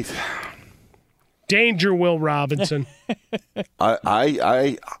 Danger, Will Robinson.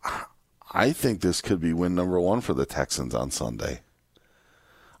 I think this could be win number 1 for the Texans on Sunday.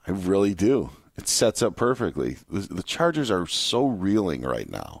 I really do. It sets up perfectly. The Chargers are so reeling right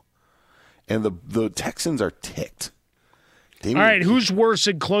now, and the Texans are ticked. All right, who's worse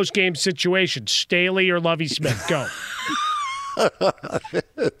in close game situations, Staley or Lovie Smith? Go.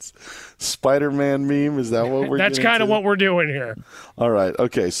 Spider-Man meme, is that what we're That's kind of what we're doing here. All right.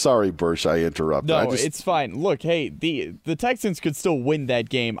 Okay. Sorry, Bursch, I interrupted. No, it's fine. Look, hey, the Texans could still win that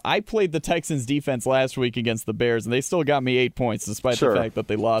game. I played the Texans defense last week against the Bears, and they still got me 8 points despite the fact that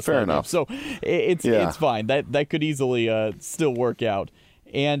they lost. Fair enough. Game. So it's fine. That could easily still work out.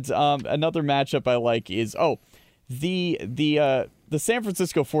 And another matchup I like is, The San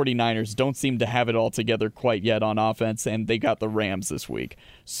Francisco 49ers don't seem to have it all together quite yet on offense, and they got the Rams this week.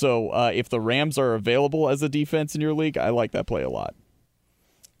 So if the Rams are available as a defense in your league, I like that play a lot.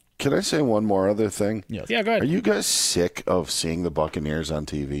 Can I say one more other thing? Yes. Yeah, go ahead. Are you guys sick of seeing the Buccaneers on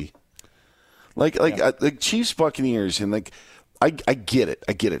TV? Like Chiefs Buccaneers, and I get it.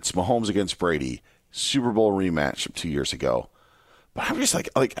 It's Mahomes against Brady, Super Bowl rematch from 2 years ago. But I'm just like,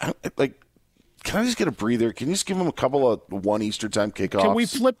 can I just get a breather? Can you just give them a couple of 1 Eastern time kickoffs? Can we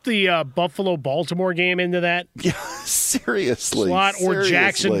flip the Buffalo-Baltimore game into that? Yeah, seriously. Slot or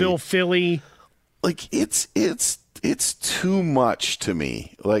Jacksonville-Philly. Like, it's too much to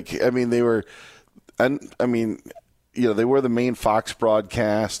me. Like, I mean, they were the main Fox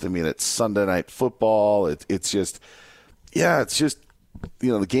broadcast. I mean, it's Sunday Night Football. It's just,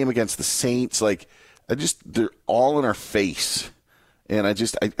 the game against the Saints. Like, they're all in our face. And I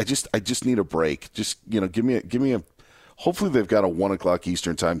just need a break. Just, give me a. Hopefully they've got a 1 o'clock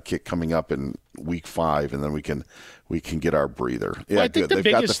Eastern time kick coming up in week 5, and then we can get our breather. Yeah, well, I think good.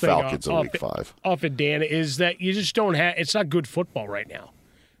 They've got the Falcons in week 5. Off it, Dan, is that you just don't have. It's not good football right now.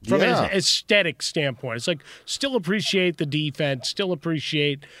 From an aesthetic standpoint, it's like still appreciate the defense, still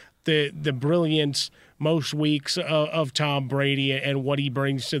appreciate the brilliance most weeks of Tom Brady and what he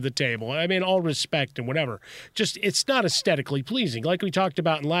brings to the table. I mean, all respect and whatever. Just it's not aesthetically pleasing, like we talked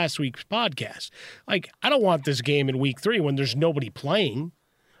about in last week's podcast. Like, I don't want this game in week 3 when there's nobody playing.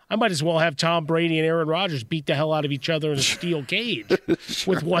 I might as well have Tom Brady and Aaron Rodgers beat the hell out of each other in a steel cage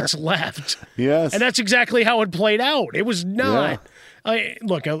with what's left. Yes. And that's exactly how it played out. It was not. Yeah.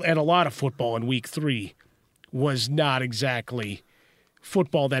 Look, and a lot of football in week 3 was not exactly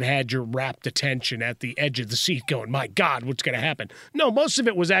football that had your rapt attention at the edge of the seat going, my God, what's going to happen? No, most of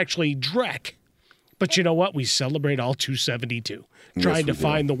it was actually dreck. But you know what? We celebrate all 272, trying to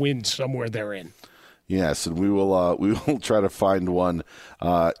find the win somewhere therein. Yes, and we will try to find one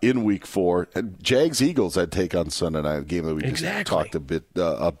in week 4. Jags Eagles I'd take on Sunday night, a game that we just talked a bit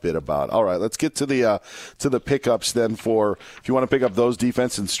about. All right, let's get to the pickups then. For if you want to pick up those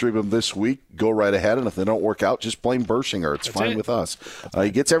defense and stream them this week, go right ahead. And if they don't work out, just blame Bershinger. It's fine with us. He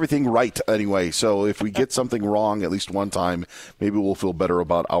gets everything right anyway. So if we get something wrong at least one time, maybe we'll feel better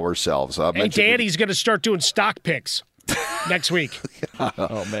about ourselves. Hey, Danny's going to start doing stock picks next week.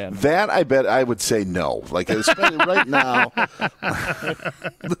 Oh, man. That I bet I would say no. Like, especially right now.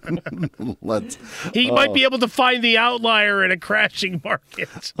 He might be able to find the outlier in a crashing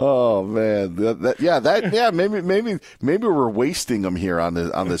market. Oh, man. Maybe we're wasting them here on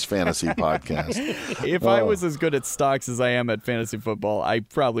this fantasy podcast. If I was as good at stocks as I am at fantasy football, I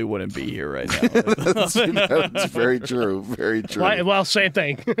probably wouldn't be here right now. That's very true. Very true. Well, same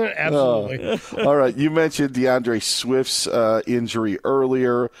thing. Absolutely. All right. You mentioned DeAndre Swift's injury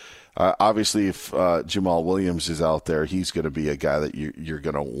earlier. Obviously, if Jamal Williams is out there, he's going to be a guy that you're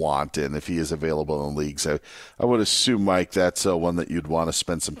going to want. And if he is available in leagues, I would assume, Mike, that's one that you'd want to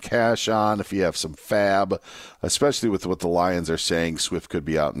spend some cash on if you have some fab, especially with what the Lions are saying. Swift could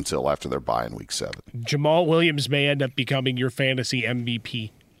be out until after their bye in week 7. Jamal Williams may end up becoming your fantasy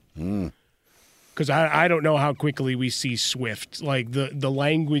MVP. Because I don't know how quickly we see Swift. Like the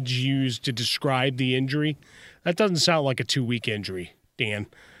language used to describe the injury, that doesn't sound like a 2-week injury, Dan.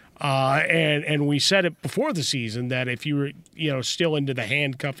 And we said it before the season that if you were still into the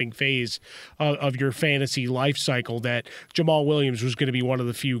handcuffing phase of your fantasy life cycle, that Jamal Williams was going to be one of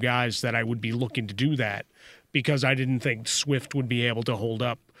the few guys that I would be looking to do that, because I didn't think Swift would be able to hold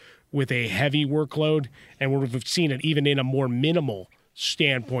up with a heavy workload, and we've seen it even in a more minimal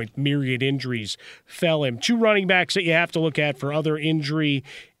standpoint. Myriad injuries fell him. 2 running backs that you have to look at for other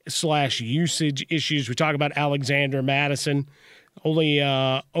injury/usage issues. We talk about Alexander Madison, only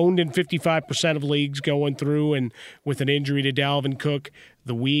owned in 55% of leagues going through, and with an injury to Dalvin Cook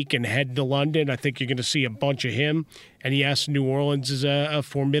the week and heading to London, I think you're going to see a bunch of him. And yes, New Orleans is a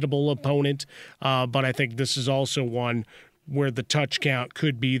formidable opponent, but I think this is also one where the touch count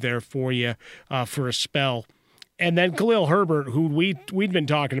could be there for you for a spell. And then Khalil Herbert, who we'd been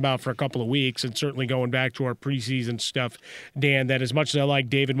talking about for a couple of weeks, and certainly going back to our preseason stuff, Dan, that as much as I like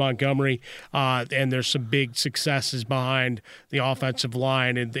David Montgomery, and there's some big successes behind the offensive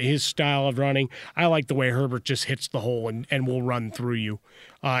line and his style of running, I like the way Herbert just hits the hole and will run through you.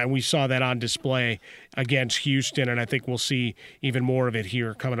 And we saw that on display against Houston, and I think we'll see even more of it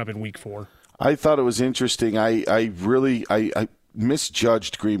here coming up in week 4. I thought it was interesting. I really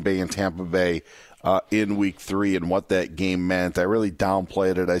misjudged Green Bay and Tampa Bay in week 3 and what that game meant. I really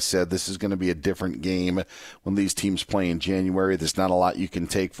downplayed it. I said this is going to be a different game when these teams play in January. There's not a lot you can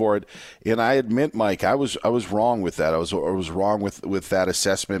take for it. And I admit, Mike, I was wrong with that. I was wrong with that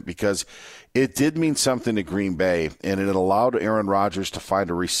assessment because it did mean something to Green Bay, and it allowed Aaron Rodgers to find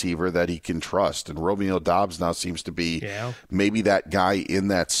a receiver that he can trust. And Romeo Doubs now seems to be maybe that guy in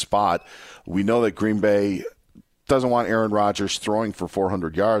that spot. We know that Green Bay doesn't want Aaron Rodgers throwing for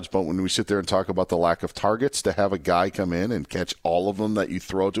 400 yards, but when we sit there and talk about the lack of targets, to have a guy come in and catch all of them that you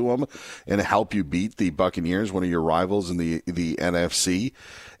throw to him and help you beat the Buccaneers, one of your rivals in the NFC,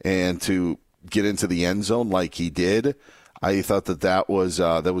 and to get into the end zone like he did, I thought that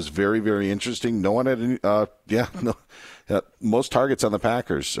was very, very interesting. No one had any, most targets on the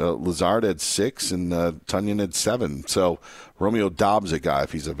Packers. Lazard had 6 and Tunyon had 7. So Romeo Doubs, a guy,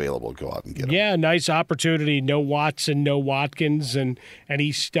 if he's available, go out and get him. Yeah, nice opportunity. No Watson, no Watkins, and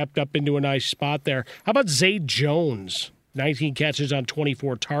he stepped up into a nice spot there. How about Zay Jones? 19 catches on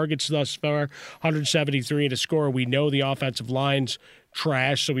 24 targets thus far, 173 to score. We know the offensive line's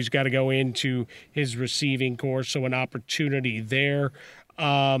trash, so he's got to go into his receiving course, so an opportunity there.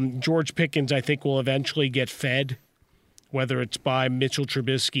 George Pickens, I think, will eventually get fed, whether it's by Mitchell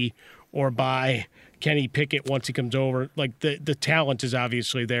Trubisky or by Kenny Pickett once he comes over. Like, the talent is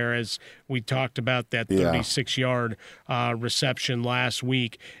obviously there, as we talked about that 36-yard reception last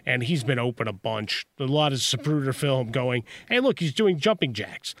week, and he's been open a bunch. A lot of Zapruder film going, hey, look, he's doing jumping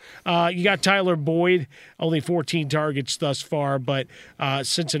jacks. You got Tyler Boyd, only 14 targets thus far, but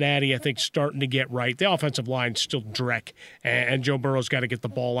Cincinnati, I think, starting to get right. The offensive line's still dreck, and Joe Burrow's got to get the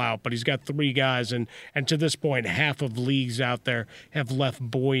ball out, but he's got 3 guys, and to this point, half of leagues out there have left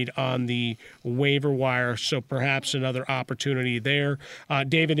Boyd on the waiver wire, so perhaps another opportunity there.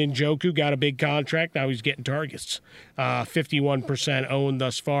 David Njoku got a big contract. Now he's getting targets. 51% owned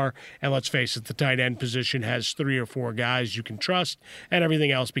thus far, and let's face it, the tight end position has 3 or 4 guys you can trust, and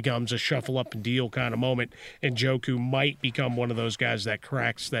everything else becomes a shuffle up and deal kind of moment, and Njoku might become one of those guys that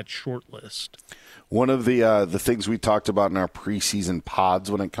cracks that short list. One of the things we talked about in our preseason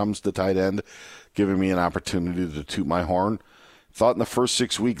pods when it comes to tight end, giving me an opportunity to toot my horn, thought in the first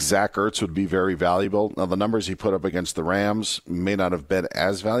 6 weeks Zach Ertz would be very valuable. Now, the numbers he put up against the Rams may not have been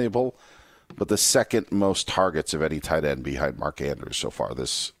as valuable, but the second most targets of any tight end behind Mark Andrews so far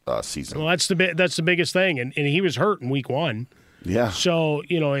this season. Well, that's the biggest thing, and he was hurt in week 1. Yeah. So,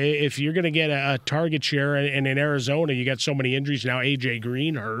 if you're going to get a target share, and in Arizona you got so many injuries now, A.J.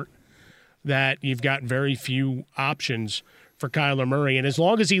 Green hurt, that you've got very few options for Kyler Murray. And as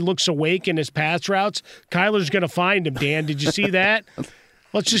long as he looks awake in his pass routes, Kyler's going to find him, Dan. Did you see that?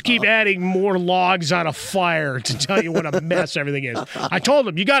 Let's just keep adding more logs on a fire to tell you what a mess everything is. I told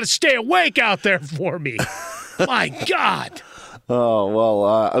him, you got to stay awake out there for me. My God. Oh, well,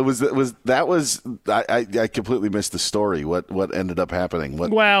 I completely missed the story. What ended up happening?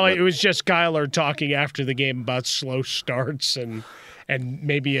 It was just Kyler talking after the game about slow starts and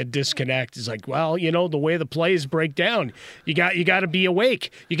maybe a disconnect. Is like, well, the way the plays break down, you got to be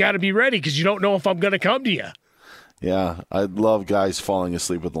awake. You got to be ready because you don't know if I'm going to come to you. Yeah, I love guys falling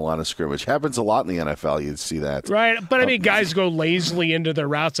asleep at the line of scrimmage. Happens a lot in the NFL. You'd see that. Right, but I mean, guys go lazily into their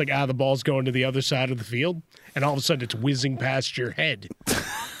routes, like, the ball's going to the other side of the field, and all of a sudden it's whizzing past your head.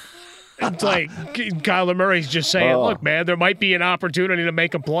 It's like Kyler Murray's just saying, look, man, there might be an opportunity to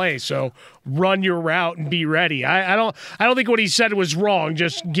make a play, so run your route and be ready. I don't think what he said was wrong,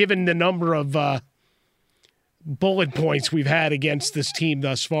 just given the number of bullet points we've had against this team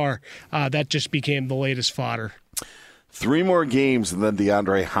thus far. That just became the latest fodder. 3 more games, and then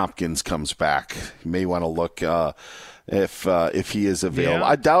DeAndre Hopkins comes back. You may want to look if he is available.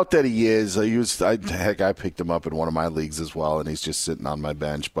 Yeah. I doubt that he is. I picked him up in one of my leagues as well, and he's just sitting on my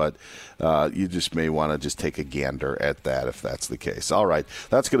bench. But you just may want to just take a gander at that if that's the case. All right,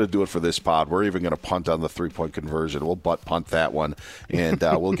 that's going to do it for this pod. We're even going to punt on the 3-point conversion. We'll butt punt that one, and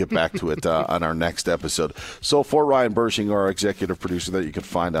we'll get back to it on our next episode. So for Ryan Bershinger, our executive producer that you can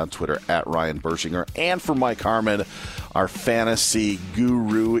find on Twitter at Ryan Bershinger, and for Mike Harmon, our fantasy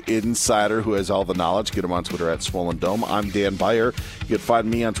guru insider who has all the knowledge, get him on Twitter at Swollen Dome. I'm Dan Beyer. You can find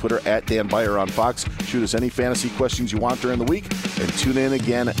me on Twitter at Dan Beyer on Fox. Shoot us any fantasy questions you want during the week, and tune in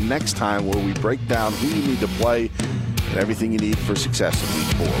again next time where we break down who you need to play and everything you need for success in week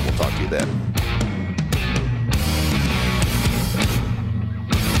 4. We'll talk to you then.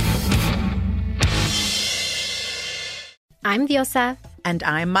 I'm Diosa. And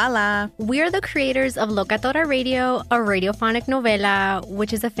I'm Mala. We're the creators of Locatora Radio, a radiophonic novela,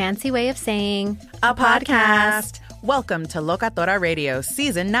 which is a fancy way of saying a podcast. Welcome to Locatora Radio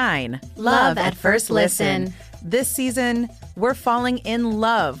Season 9. Love at First Listen. This season, we're falling in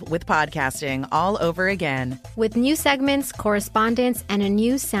love with podcasting all over again. With new segments, correspondence, and a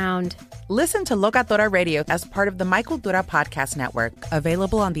new sound. Listen to Locatora Radio as part of the Michael Dura Podcast Network,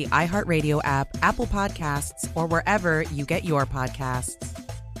 available on the iHeartRadio app, Apple Podcasts, or wherever you get your podcasts.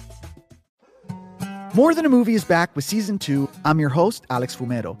 More Than a Movie is back with Season 2. I'm your host, Alex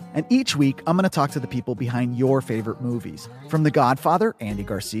Fumero, and each week I'm going to talk to the people behind your favorite movies. From The Godfather, Andy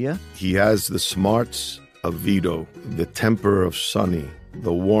Garcia. He has the smarts of Vito, the temper of Sonny,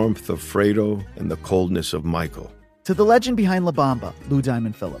 the warmth of Fredo, and the coldness of Michael. To the legend behind La Bamba, Lou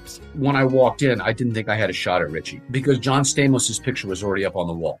Diamond Phillips. When I walked in, I didn't think I had a shot at Richie because John Stamos' picture was already up on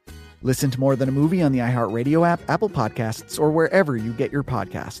the wall. Listen to More Than a Movie on the iHeartRadio app, Apple Podcasts, or wherever you get your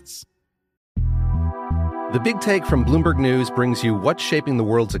podcasts. The Big Take from Bloomberg News brings you what's shaping the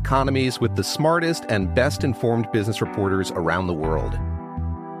world's economies with the smartest and best-informed business reporters around the world.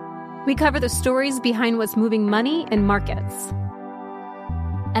 We cover the stories behind what's moving money and markets.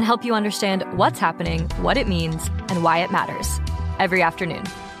 And help you understand what's happening, what it means, and why it matters every afternoon.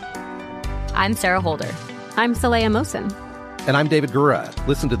 I'm Sarah Holder. I'm Saleha Mohsin. And I'm David Gura.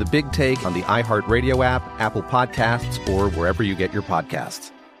 Listen to The Big Take on the iHeartRadio app, Apple Podcasts, or wherever you get your podcasts.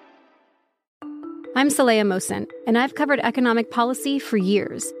 I'm Saleha Mohsin, and I've covered economic policy for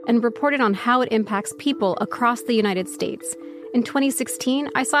years and reported on how it impacts people across the United States. In 2016,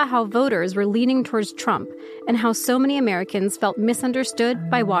 I saw how voters were leaning towards Trump and how so many Americans felt misunderstood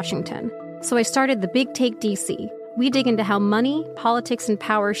by Washington. So I started The Big Take DC. We dig into how money, politics, and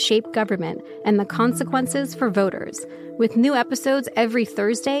power shape government and the consequences for voters. With new episodes every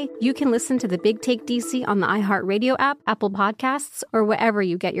Thursday, you can listen to The Big Take DC on the iHeartRadio app, Apple Podcasts, or wherever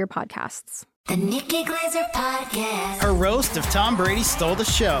you get your podcasts. The Nikki Glaser Podcast. Her roast of Tom Brady stole the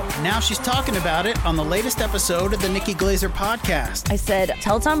show. Now she's talking about it on the latest episode of the Nikki Glaser Podcast. I said,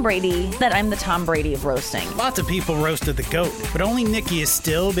 tell Tom Brady that I'm the Tom Brady of roasting. Lots of people roasted the GOAT, but only Nikki is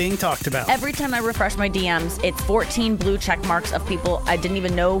still being talked about. Every time I refresh my DMs, it's 14 blue check marks of people I didn't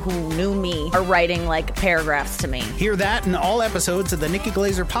even know who knew me are writing like paragraphs to me. Hear that in all episodes of the Nikki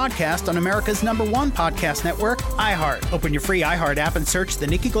Glaser Podcast on America's #1 podcast network, iHeart. Open your free iHeart app and search the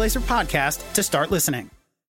Nikki Glaser Podcast to start listening.